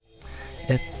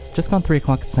It's just gone 3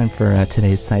 o'clock. It's time for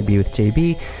today's Side B with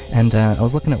JB, and I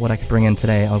was looking at what I could bring in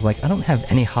today. I was like, I don't have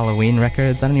any Halloween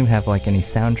records. I don't even have, like, any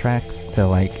soundtracks to,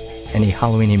 like, any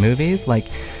Halloween-y movies. Like,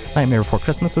 Nightmare Before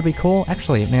Christmas would be cool.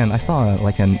 Actually, man, I saw,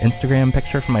 like, an Instagram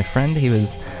picture from my friend. He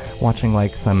was watching,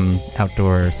 like, some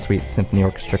outdoor sweet symphony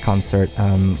orchestra concert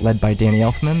led by Danny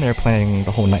Elfman. They were playing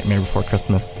the whole Nightmare Before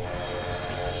Christmas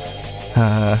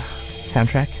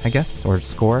soundtrack, I guess, or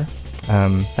score.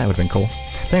 That would have been cool.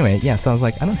 But anyway, yeah, so I was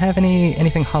like, I don't have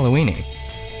anything Halloween-y.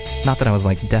 Not that I was,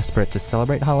 like, desperate to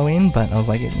celebrate Halloween, but I was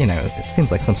like, you know, it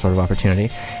seems like some sort of opportunity.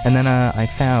 And then I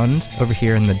found, over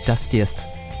here in the dustiest,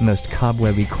 most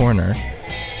cobwebby corner,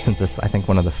 since it's, I think,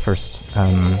 one of the first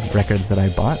records that I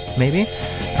bought, maybe,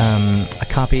 a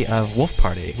copy of Wolf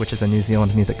Party, which is a New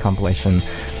Zealand music compilation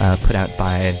put out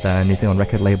by the New Zealand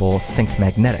record label Stink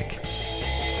Magnetic.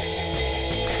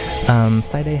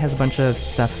 Side A has a bunch of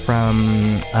stuff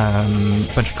from a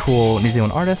bunch of cool New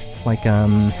Zealand artists, like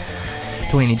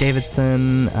Delaney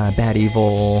Davidson, Bad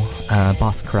Evil,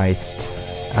 Boss Christ,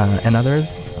 and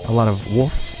others. A lot of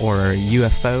wolf or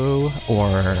UFO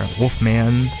or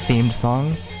Wolfman themed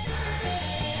songs.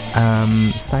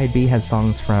 Side B has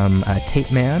songs from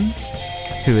Tape Man,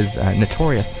 who is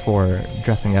notorious for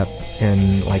dressing up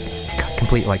in like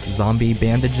complete like zombie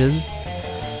bandages,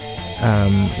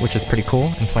 which is pretty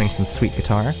cool, and playing some sweet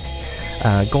guitar.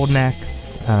 Golden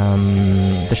Axe,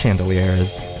 The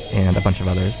Chandeliers, and a bunch of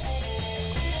others.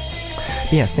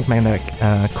 But yeah, Stink Magnetic,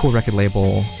 cool record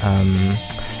label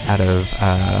out of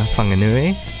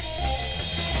Whanganui.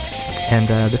 And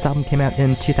this album came out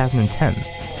in 2010.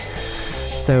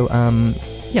 So,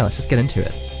 yeah, let's just get into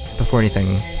it before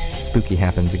anything spooky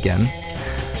happens again.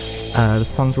 The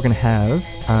songs we're going to have,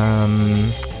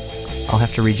 I'll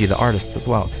have to read you the artists as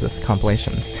well, because it's a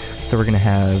compilation. So we're going to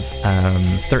have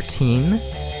 13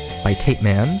 by Tape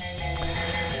Man,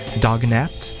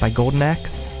 Dognapped by Golden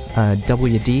Axe,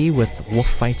 WD with Wolf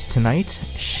Fight Tonight,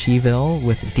 Sheville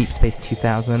with Deep Space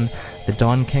 2000, The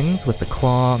Dawn Kings with The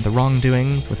Claw, The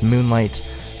Wrongdoings with Moonlight,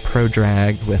 Pro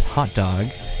Drag with Hot Dog,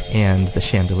 and The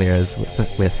Chandeliers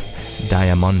with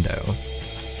Diamondo.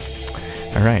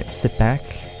 Alright, sit back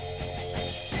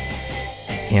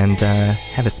and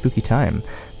have a spooky time.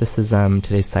 This is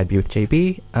today's Side B with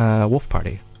JB, Wolf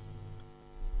Party.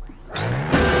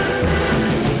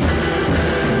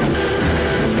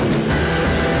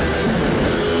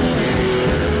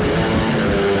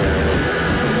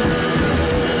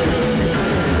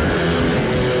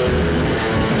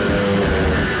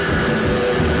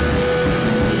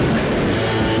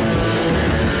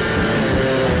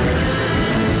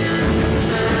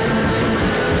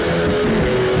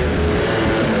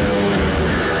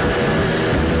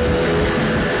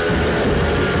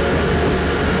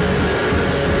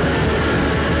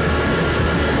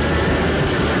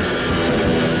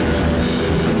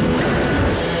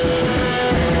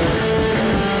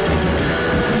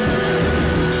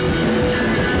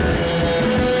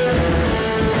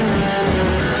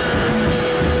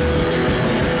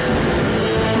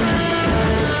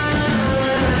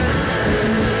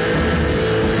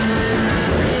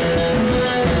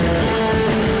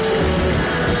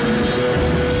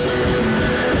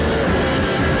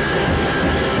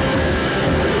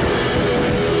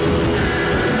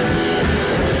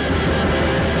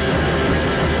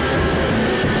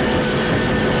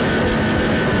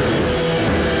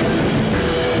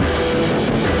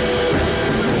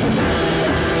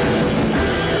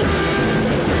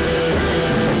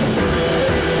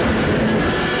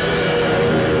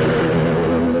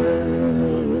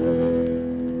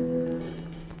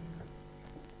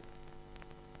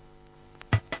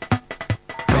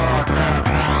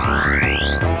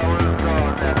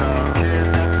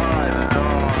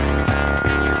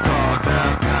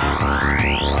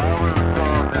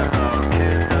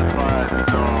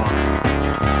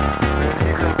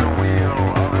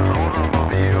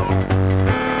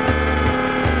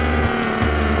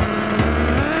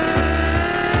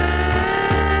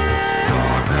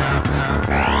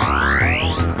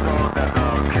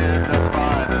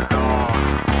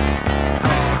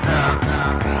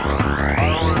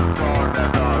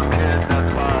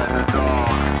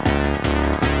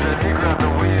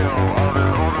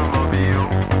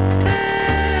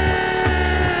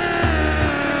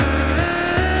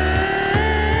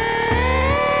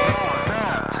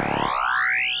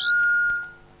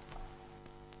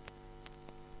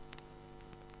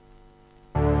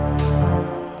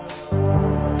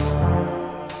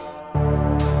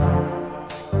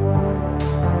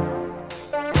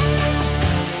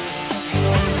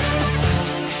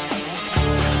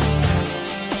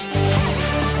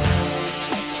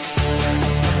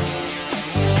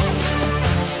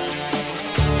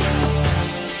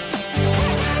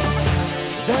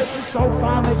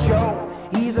 Farmer Joe,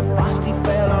 he's a frosty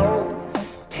fellow.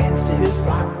 Tends to his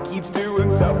flock, keeps to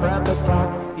himself round the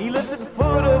clock. He lives at the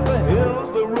foot of the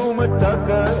hills, the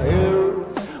Rumatucker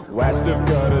Hills. West of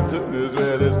Cotterton is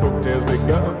where this folktale's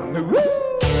begun. Woo!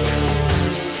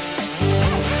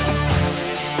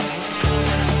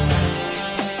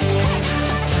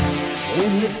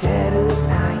 In the dead of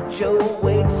night, Joe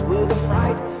wakes with a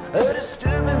fright. A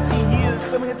disturbance he hears,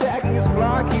 something attacking his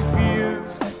flock he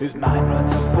fears. His mind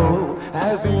runs full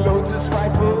as he loads his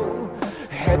rifle.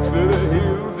 Heads for the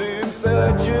hills in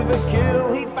search of a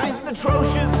kill. He finds an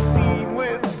atrocious scene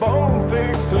with bones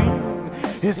picked clean.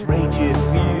 His rage is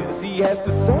fierce, he has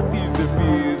to sort these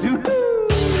fears.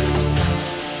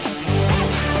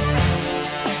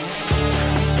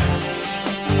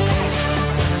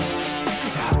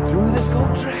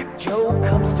 Joe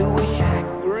comes to a shack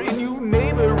where a new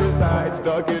neighbor resides.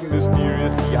 Dark and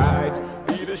mysterious he hides.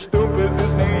 Peter Stump is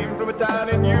his name, from a town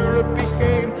in Europe he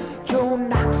came. Joe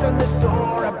knocks on the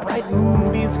door, a bright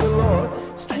moonbeams galore.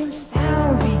 Strange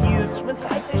sounds he hears from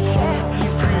inside the shack he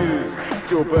fears.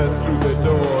 Joe bursts through the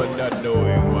door, not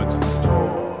knowing what's in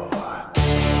store.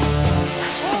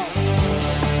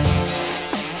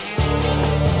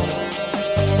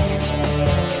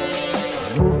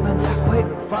 Movements are quick,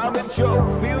 Farmer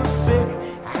Joe feels sick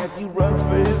as he runs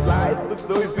for his life. Looks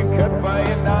though he's been cut by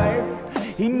a knife.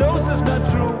 He knows it's not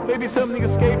true, maybe something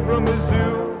escaped from his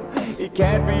zoo. He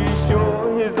can't be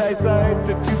sure, his eyesight's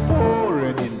too poor.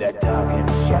 And in that darkened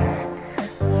shack,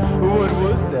 what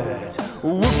was that?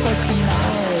 Whoop like a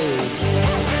knife.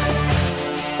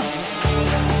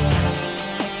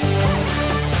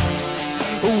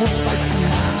 Whoop like a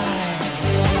knife.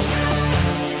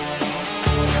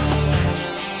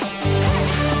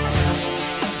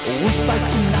 Whoop like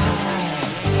a knife.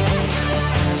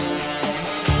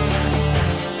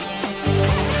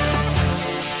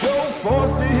 Joe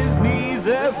falls to his knees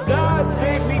as God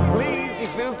save me please. He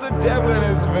feels the devil in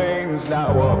his veins.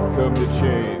 Now off come the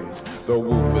chains. The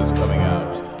wolf is coming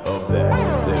out. Of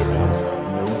that there is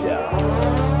no doubt.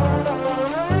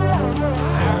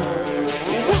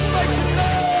 Whoop like a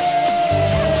knife.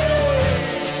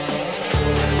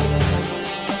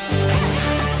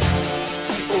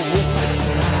 Whoop like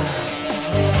a knife.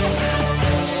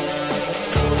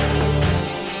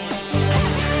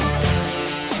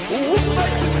 Whoop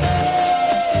like a knife. Whoop like a knife.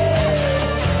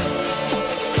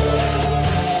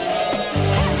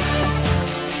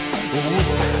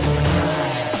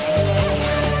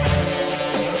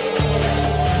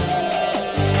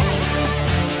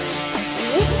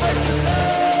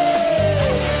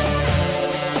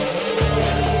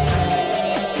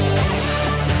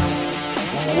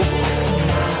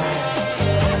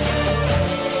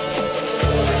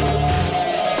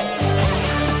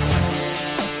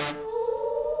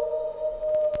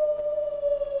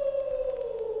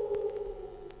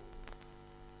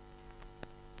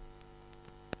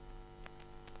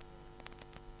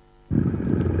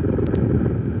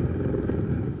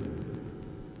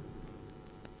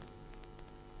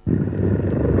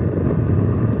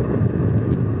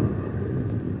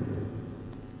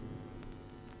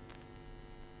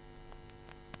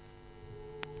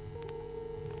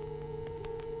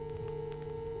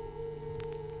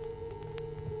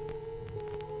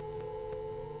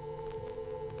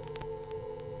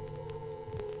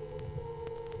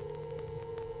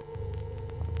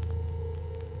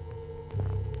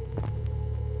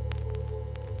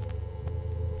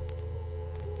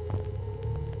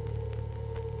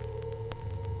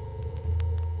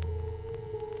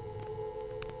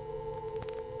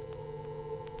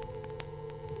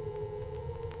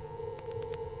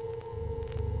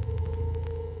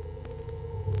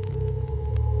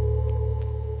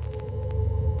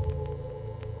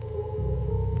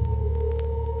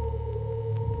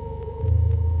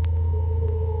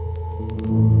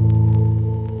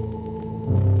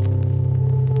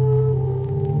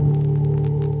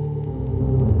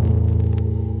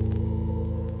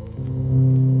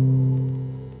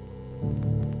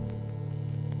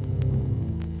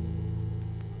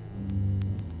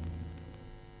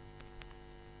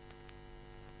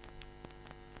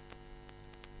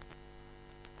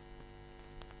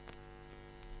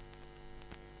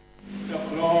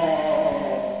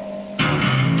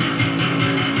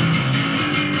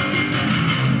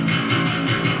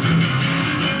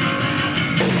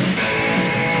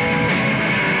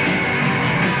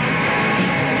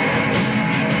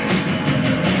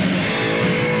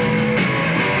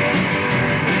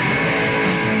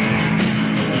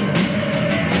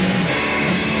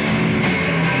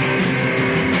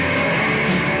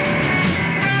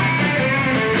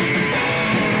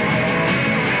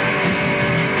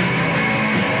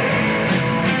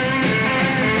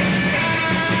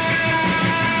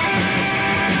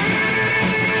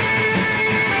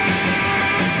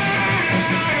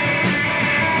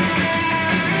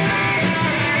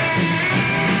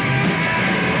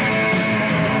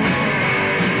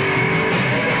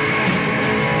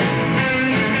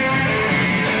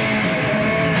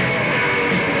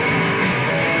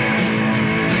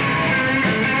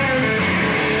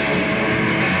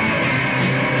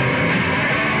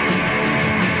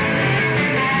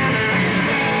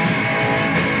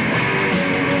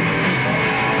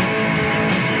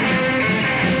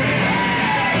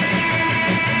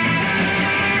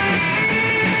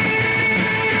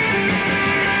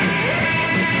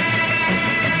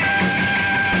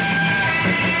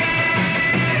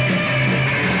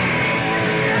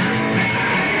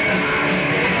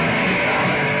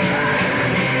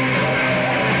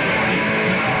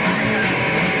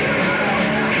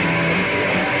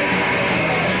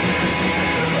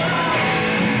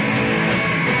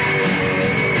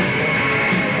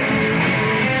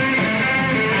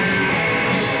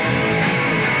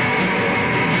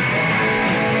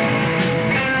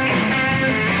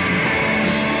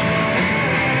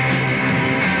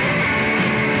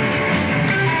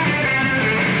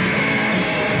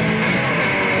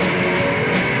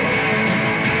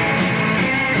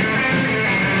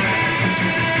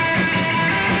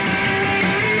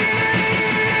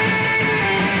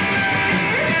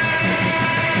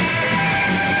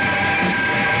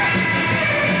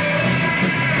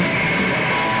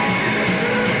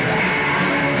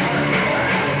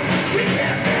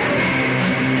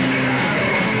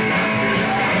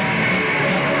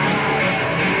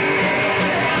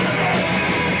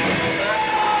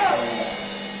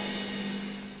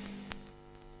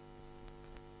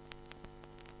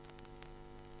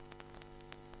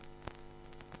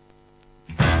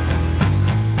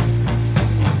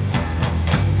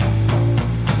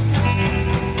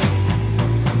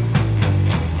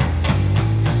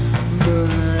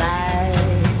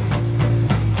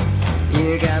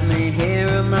 You got me here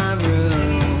in my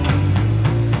room.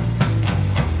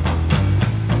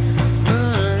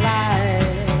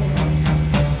 Moonlight,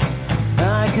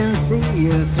 I can see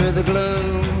you through the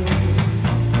gloom.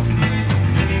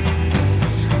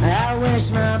 I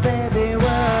wish my baby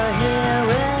were here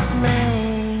with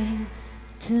me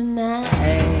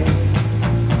tonight.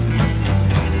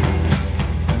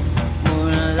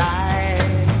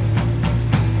 Moonlight,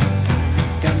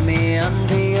 got me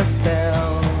under your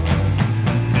spell.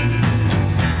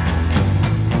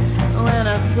 When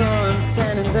I saw him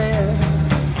standing there,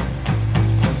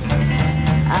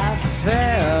 I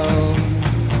fell.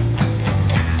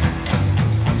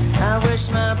 I wish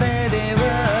my baby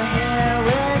were here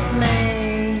with me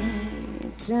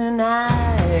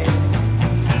tonight.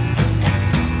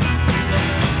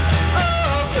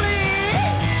 Oh,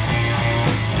 please,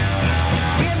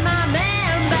 give my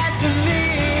man back to me.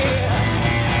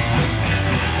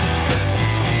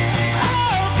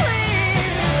 Oh,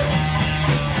 please,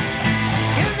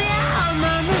 get me out of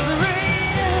my misery.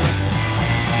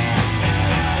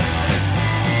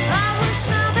 I wish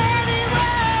my baby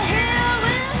were here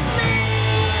with me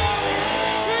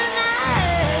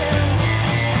tonight.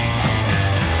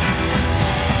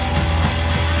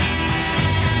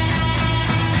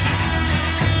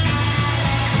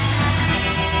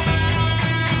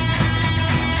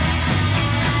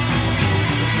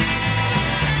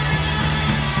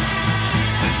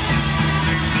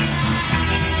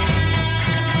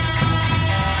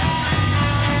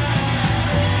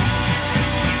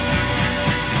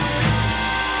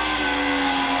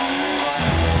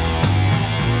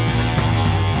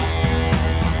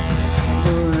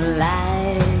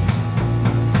 Moonlight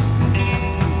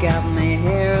got me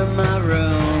here in my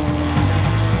room.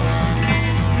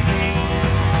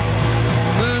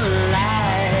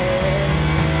 Moonlight,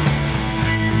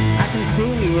 I can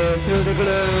see you through the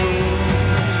gloom.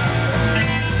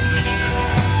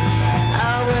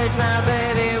 I wish my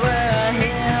baby were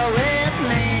here with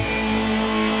me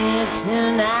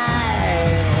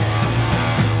tonight.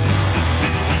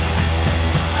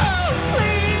 Oh,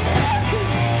 please,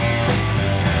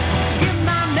 give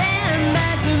my man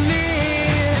back to me.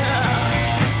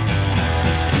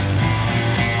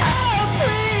 Oh,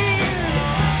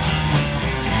 please,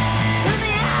 let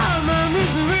me out of my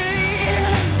misery.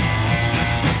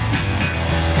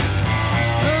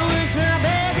 I wish my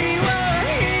baby were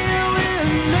here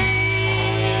with me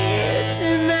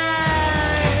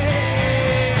tonight.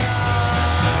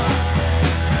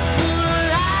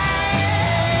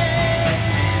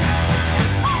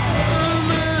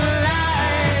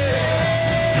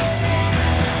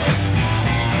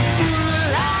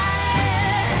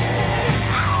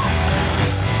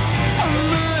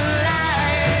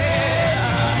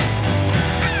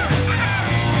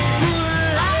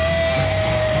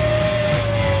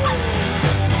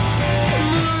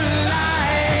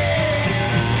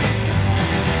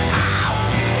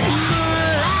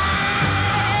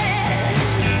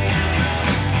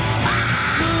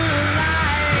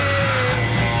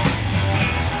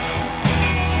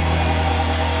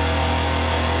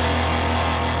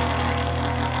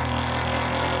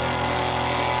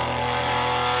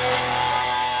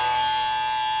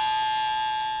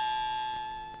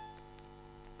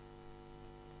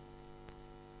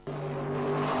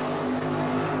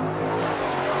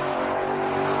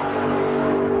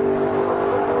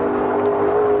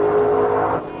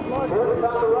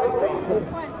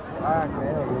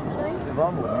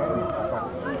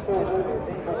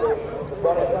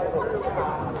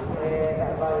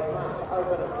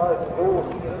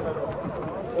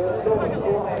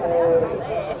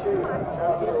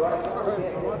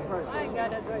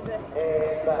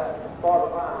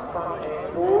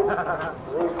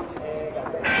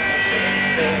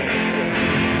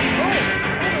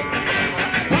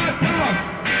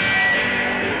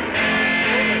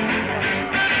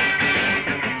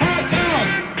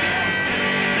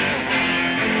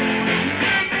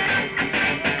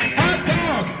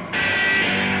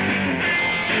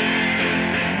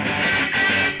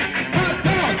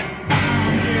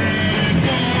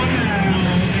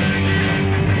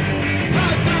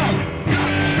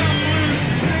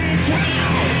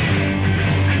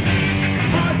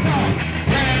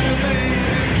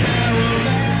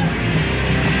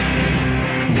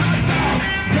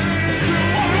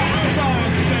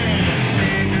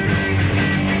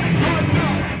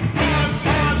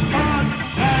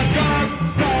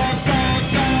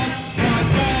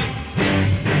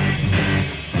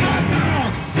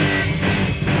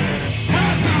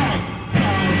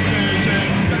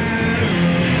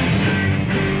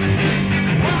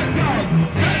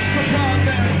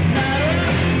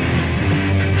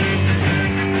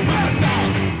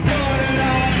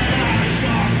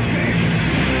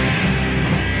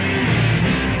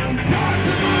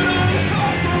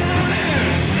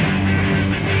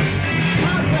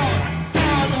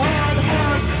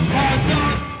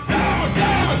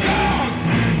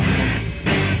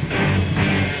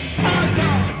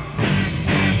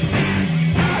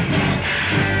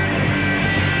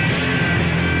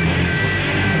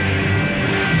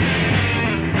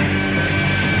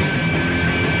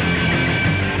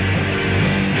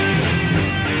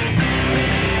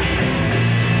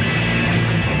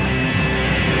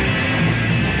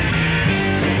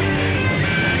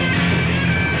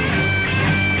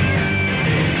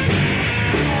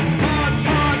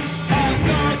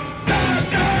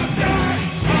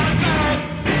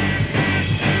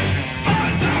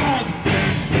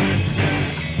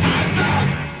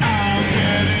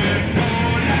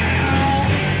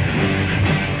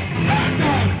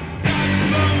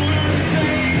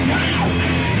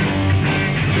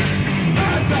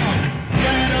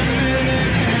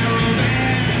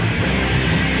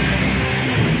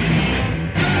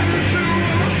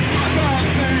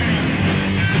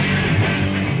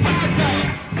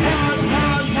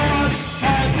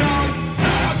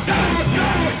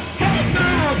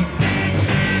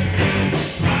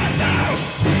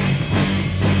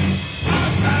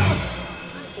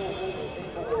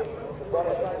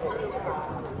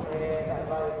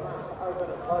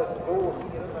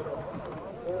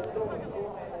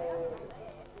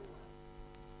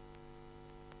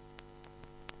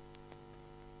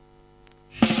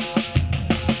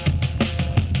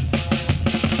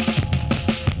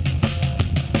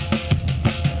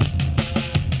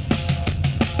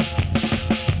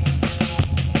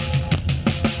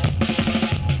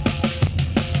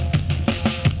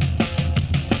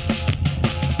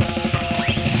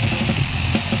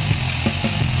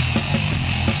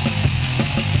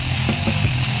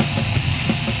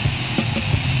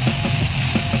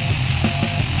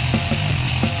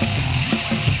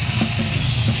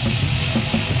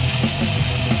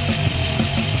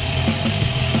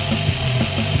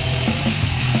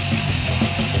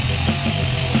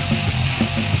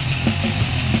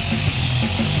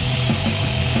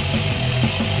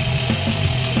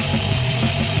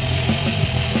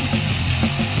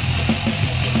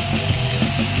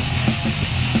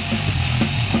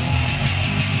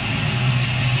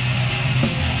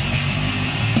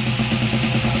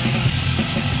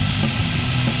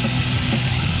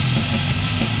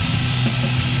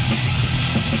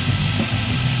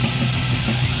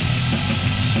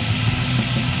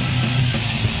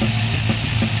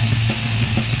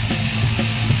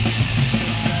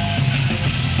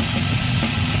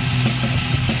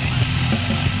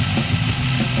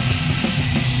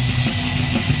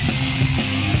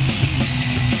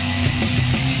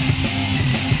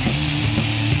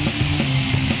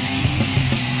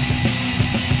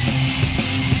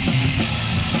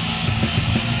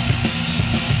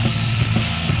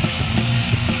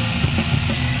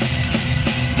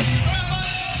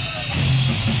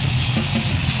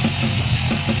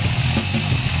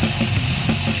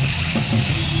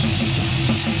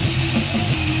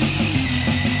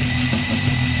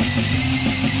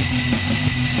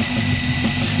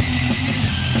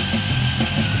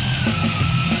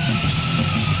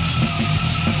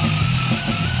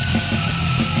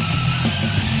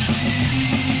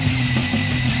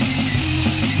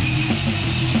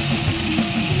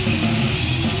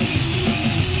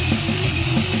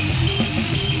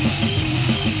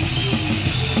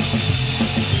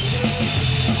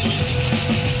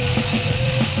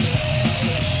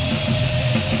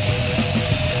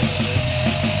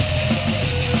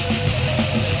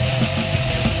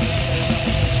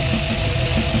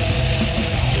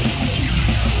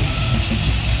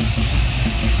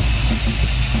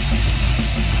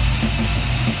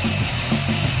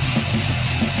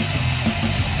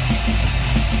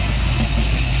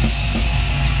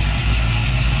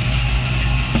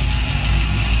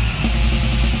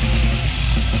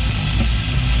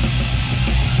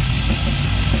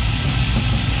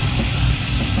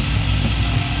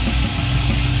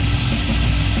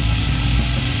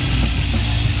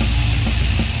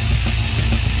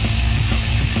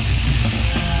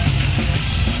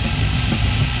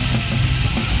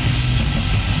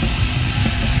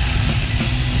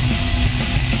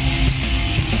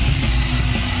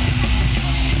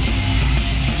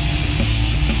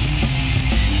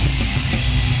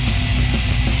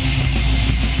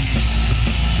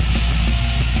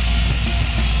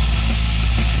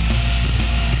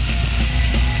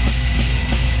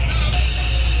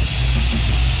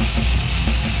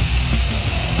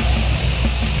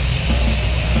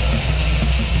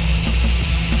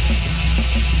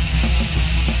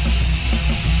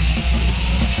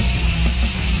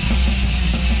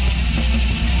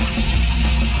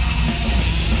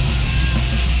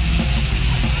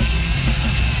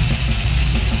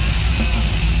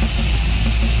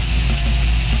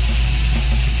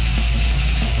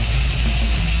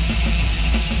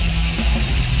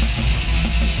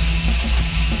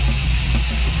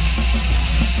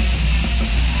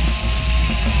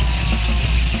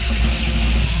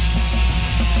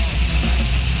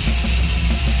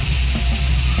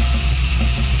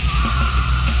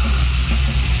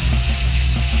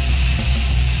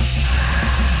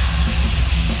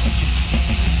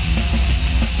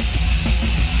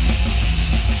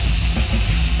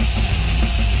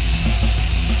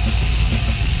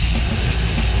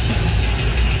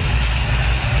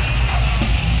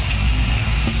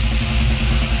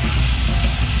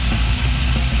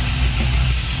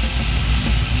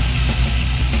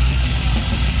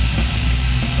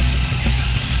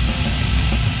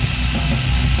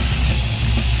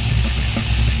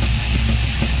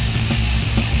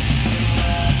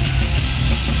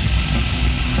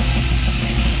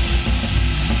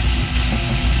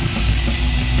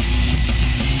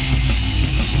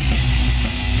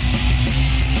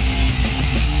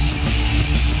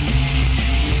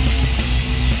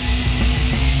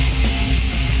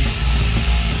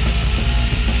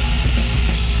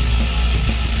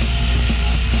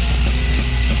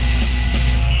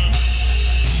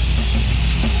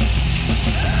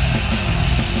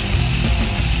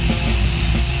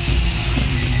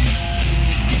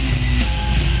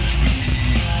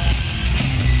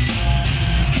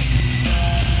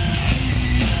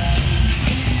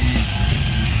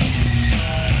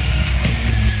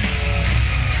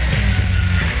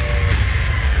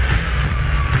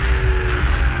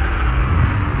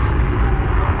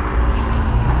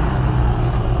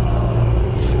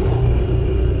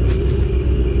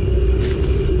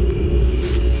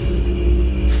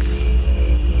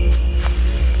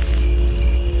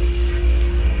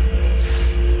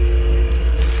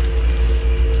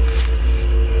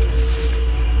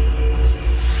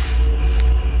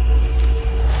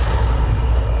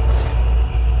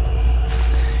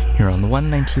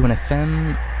 191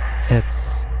 FM.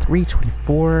 It's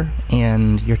 3:24,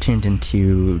 and you're tuned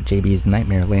into JB's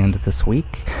Nightmare Land this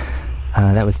week.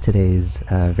 That was today's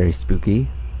very spooky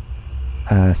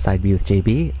side B with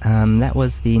JB. That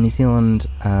was the New Zealand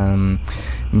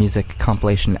music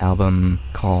compilation album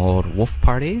called Wolf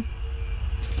Party.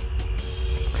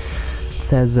 It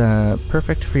says,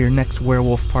 perfect for your next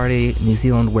werewolf party, New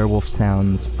Zealand werewolf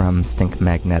sounds from Stink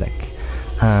Magnetic.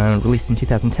 Released in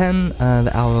 2010,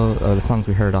 the songs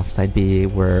we heard off side B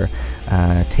were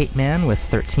Tape Man with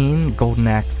 13, Golden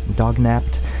Axe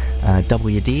Dognapped,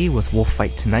 WD with Wolf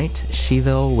Fight Tonight,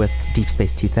 Sheville with Deep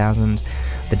Space 2000,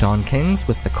 The Dawn Kings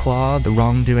with The Claw, The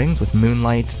Wrongdoings with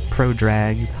Moonlight, Pro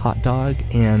Drags, Hot Dog,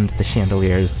 and The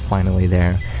Chandeliers finally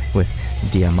there with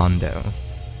Diamondo.